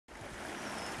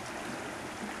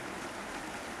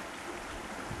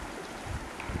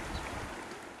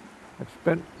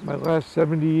spent my last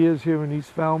 70 years here in East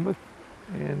Falmouth,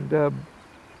 and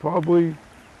probably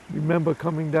remember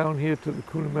coming down here to the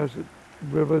Coonamessett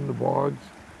River and the bogs,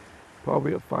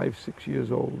 probably at 5, 6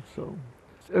 years old. So,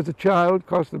 as a child, of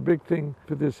course, the big thing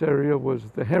for this area was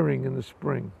the herring in the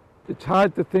spring. It's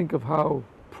hard to think of how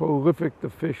prolific the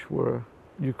fish were.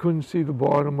 You couldn't see the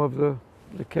bottom of the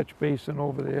catch basin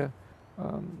over there.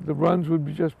 The runs would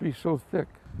just be so thick.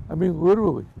 I mean,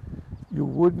 literally, you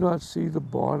would not see the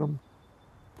bottom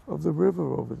of the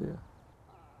river over there.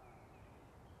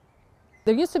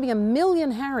 There used to be 1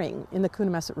 million herring in the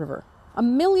Coonamessett River.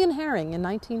 1 million herring in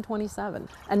 1927.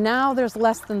 And now there's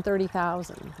less than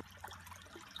 30,000.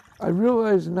 I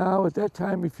realize now, at that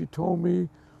time, if you told me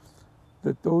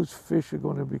that those fish are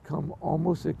going to become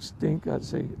almost extinct, I'd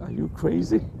say, are you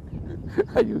crazy?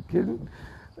 Are you kidding?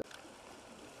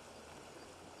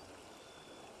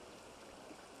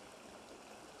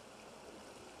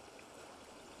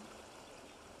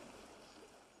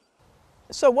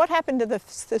 So what happened to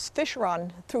this fish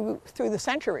run through the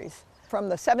centuries? From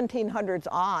the 1700s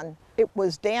on, it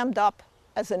was dammed up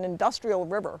as an industrial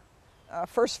river.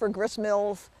 First for grist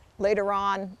mills, later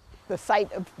on the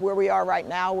site of where we are right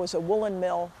now was a woolen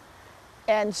mill.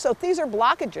 And so these are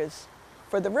blockages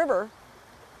for the river.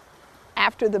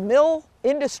 After the mill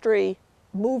industry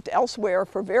moved elsewhere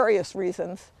for various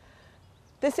reasons,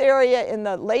 this area in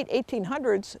the late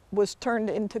 1800s was turned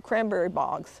into cranberry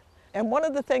bogs. And one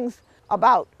of the things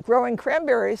about growing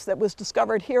cranberries that was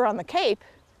discovered here on the Cape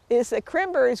is that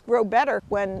cranberries grow better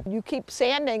when you keep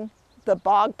sanding the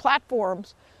bog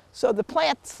platforms so the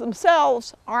plants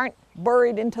themselves aren't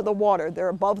buried into the water, they're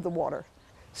above the water.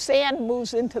 Sand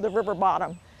moves into the river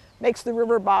bottom, makes the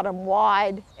river bottom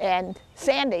wide and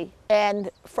sandy, and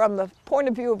from the point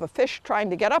of view of a fish trying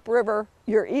to get upriver,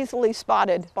 you're easily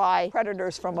spotted by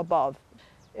predators from above.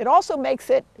 It also makes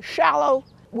it shallow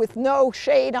with no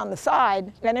shade on the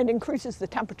side, and it increases the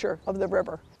temperature of the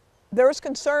river. There was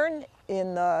concern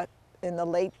in the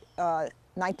late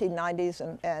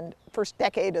 1990s and first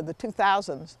decade of the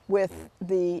 2000s with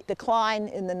the decline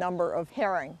in the number of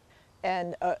herring.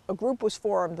 And a group was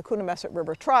formed, the Coonamessett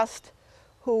River Trust,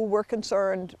 who were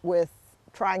concerned with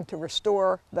trying to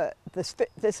restore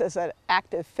this as an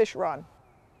active fish run.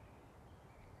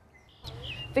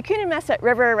 The Coonamessett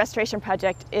River Restoration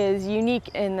Project is unique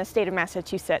in the state of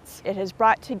Massachusetts. It has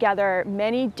brought together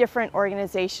many different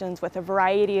organizations with a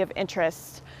variety of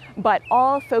interests, but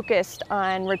all focused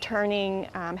on returning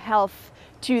health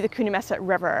to the Coonamessett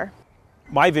River.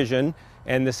 My vision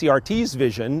and the CRT's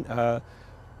vision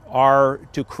are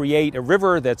to create a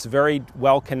river that's very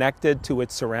well connected to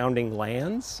its surrounding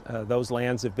lands. Those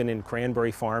lands have been in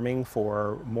cranberry farming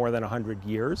for more than 100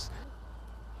 years.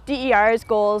 DER's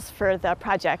goals for the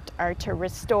project are to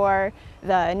restore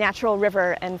the natural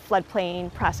river and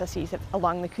floodplain processes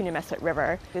along the Coonamessett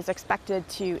River. It is expected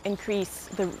to increase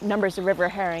the numbers of river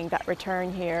herring that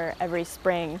return here every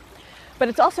spring. But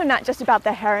it's also not just about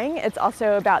the herring, it's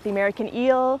also about the American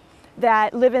eel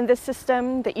that live in this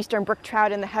system, the Eastern Brook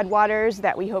Trout in the headwaters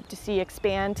that we hope to see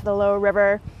expand to the lower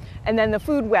river, and then the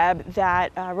food web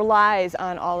that relies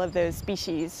on all of those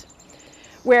species.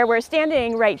 Where we're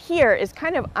standing right here is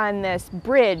kind of on this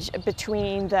bridge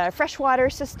between the freshwater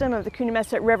system of the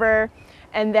Coonamessett River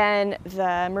and then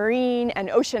the marine and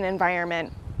ocean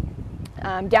environment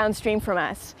downstream from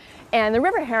us. And the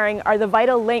river herring are the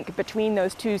vital link between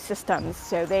those two systems.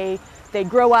 So they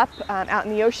grow up out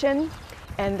in the ocean,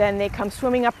 and then they come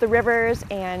swimming up the rivers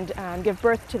and give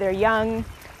birth to their young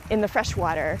in the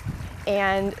freshwater.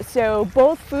 And so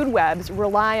both food webs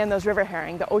rely on those river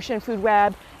herring, the ocean food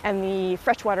web and the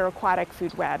freshwater aquatic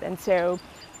food web. And so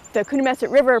the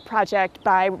Coonamessett River project,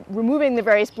 by removing the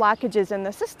various blockages in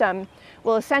the system,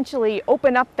 will essentially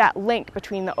open up that link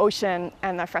between the ocean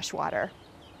and the freshwater.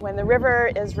 When the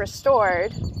river is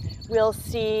restored, we'll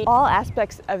see all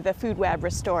aspects of the food web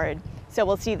restored. So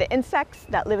we'll see the insects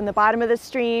that live in the bottom of the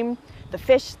stream, the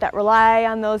fish that rely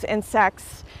on those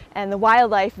insects, and the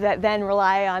wildlife that then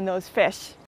rely on those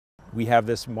fish. We have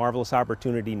this marvelous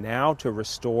opportunity now to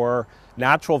restore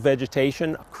natural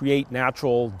vegetation, create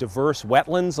natural diverse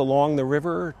wetlands along the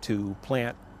river, to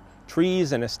plant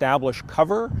trees and establish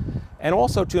cover, and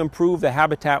also to improve the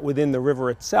habitat within the river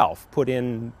itself, put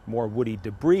in more woody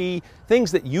debris,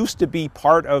 things that used to be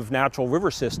part of natural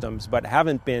river systems but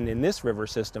haven't been in this river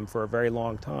system for a very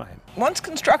long time. Once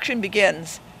construction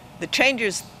begins, the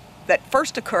changes that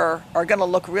first occur are going to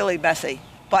look really messy,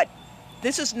 but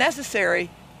this is necessary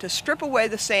to strip away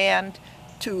the sand,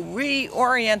 to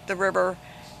reorient the river,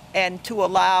 and to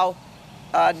allow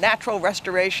natural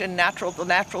restoration, the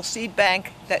natural seed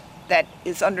bank that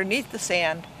is underneath the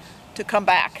sand to come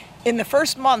back. In the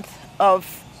first month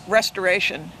of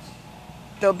restoration,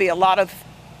 there'll be a lot of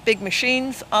big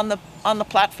machines on the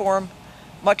platform.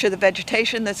 Much of the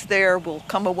vegetation that's there will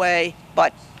come away,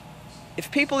 but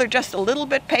if people are just a little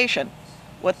bit patient,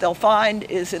 what they'll find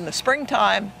is in the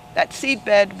springtime, that seed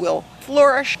bed will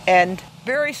flourish, and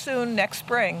very soon next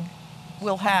spring,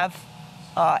 we'll have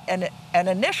an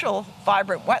initial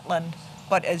vibrant wetland,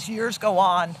 but as years go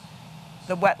on,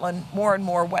 the wetland, more and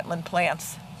more wetland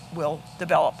plants will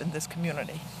develop in this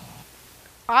community.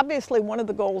 Obviously, one of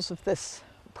the goals of this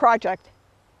project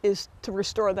is to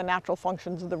restore the natural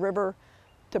functions of the river,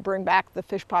 to bring back the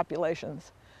fish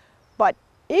populations. But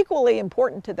equally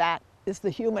important to that is the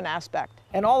human aspect.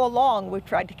 And all along, we've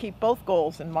tried to keep both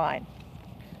goals in mind.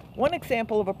 One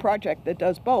example of a project that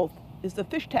does both is the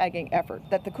fish tagging effort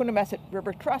that the Coonamessett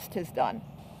River Trust has done.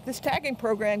 This tagging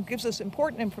program gives us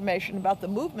important information about the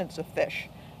movements of fish,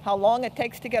 how long it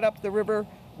takes to get up the river,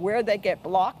 where they get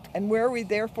blocked, and where we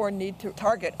therefore need to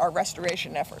target our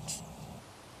restoration efforts.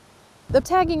 The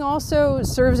tagging also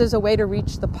serves as a way to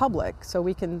reach the public, so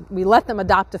we let them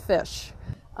adopt a fish.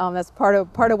 That's part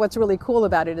of what's really cool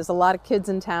about it, is a lot of kids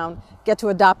in town get to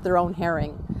adopt their own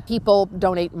herring. People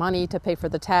donate money to pay for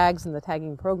the tags and the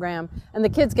tagging program, and the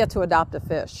kids get to adopt a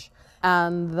fish.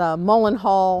 And the Mullen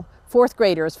Hall fourth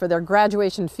graders, for their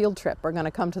graduation field trip, are going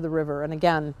to come to the river, and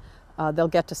again, they'll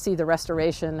get to see the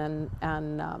restoration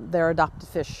and their adopted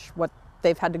fish, what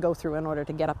they've had to go through in order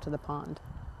to get up to the pond.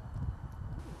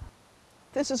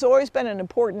 This has always been an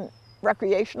important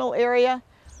recreational area.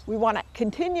 We want to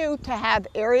continue to have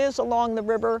areas along the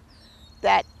river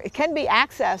that can be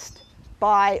accessed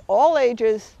by all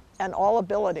ages and all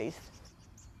abilities.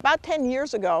 About 10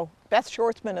 years ago, Beth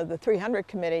Schwartzman of the 300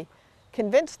 Committee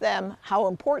convinced them how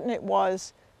important it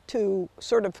was to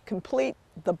sort of complete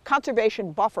the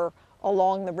conservation buffer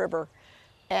along the river.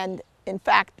 And in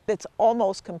fact, it's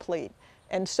almost complete.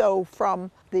 And so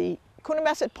from the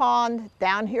Coonamessett Pond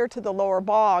down here to the lower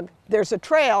bog, there's a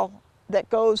trail that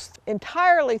goes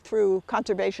entirely through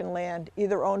conservation land,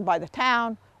 either owned by the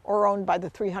town or owned by the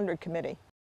 300 Committee.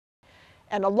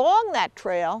 And along that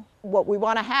trail, what we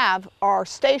want to have are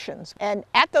stations. And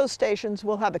at those stations,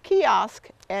 we'll have a kiosk,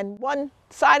 and one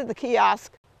side of the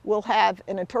kiosk will have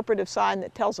an interpretive sign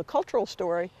that tells a cultural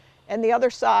story, and the other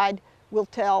side will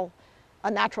tell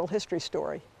a natural history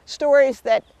story. Stories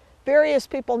that various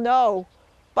people know,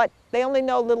 but they only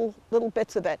know little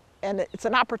bits of it. And it's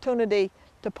an opportunity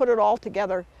to put it all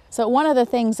together. So one of the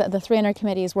things that the 300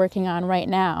 Committee is working on right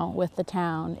now with the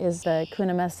town is the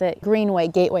Coonamessett Greenway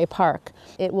Gateway Park.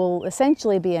 It will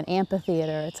essentially be an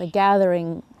amphitheater. It's a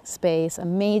gathering space, a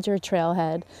major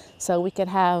trailhead, so we could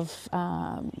have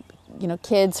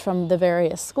kids from the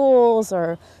various schools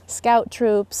or scout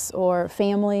troops or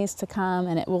families to come,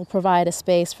 and it will provide a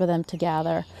space for them to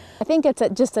gather. I think it's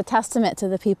just a testament to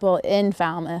the people in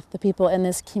Falmouth, the people in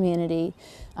this community,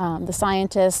 the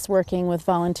scientists working with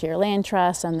Volunteer Land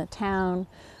Trust and the town.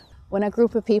 When a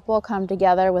group of people come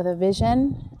together with a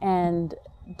vision and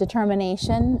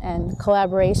determination and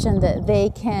collaboration, that they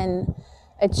can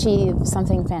achieve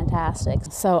something fantastic.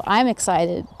 So I'm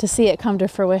excited to see it come to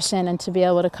fruition and to be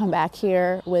able to come back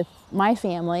here with my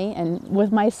family and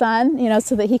with my son,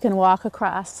 so that he can walk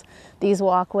across these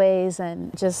walkways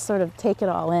and just sort of take it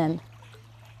all in.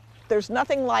 There's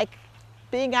nothing like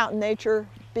being out in nature,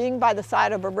 being by the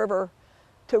side of a river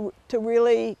to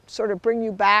really sort of bring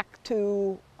you back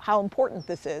to how important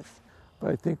this is.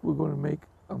 But I think we're going to make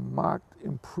a marked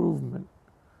improvement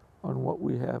on what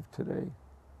we have today.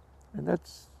 And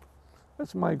that's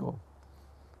my goal.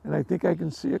 And I think I can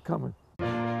see it coming.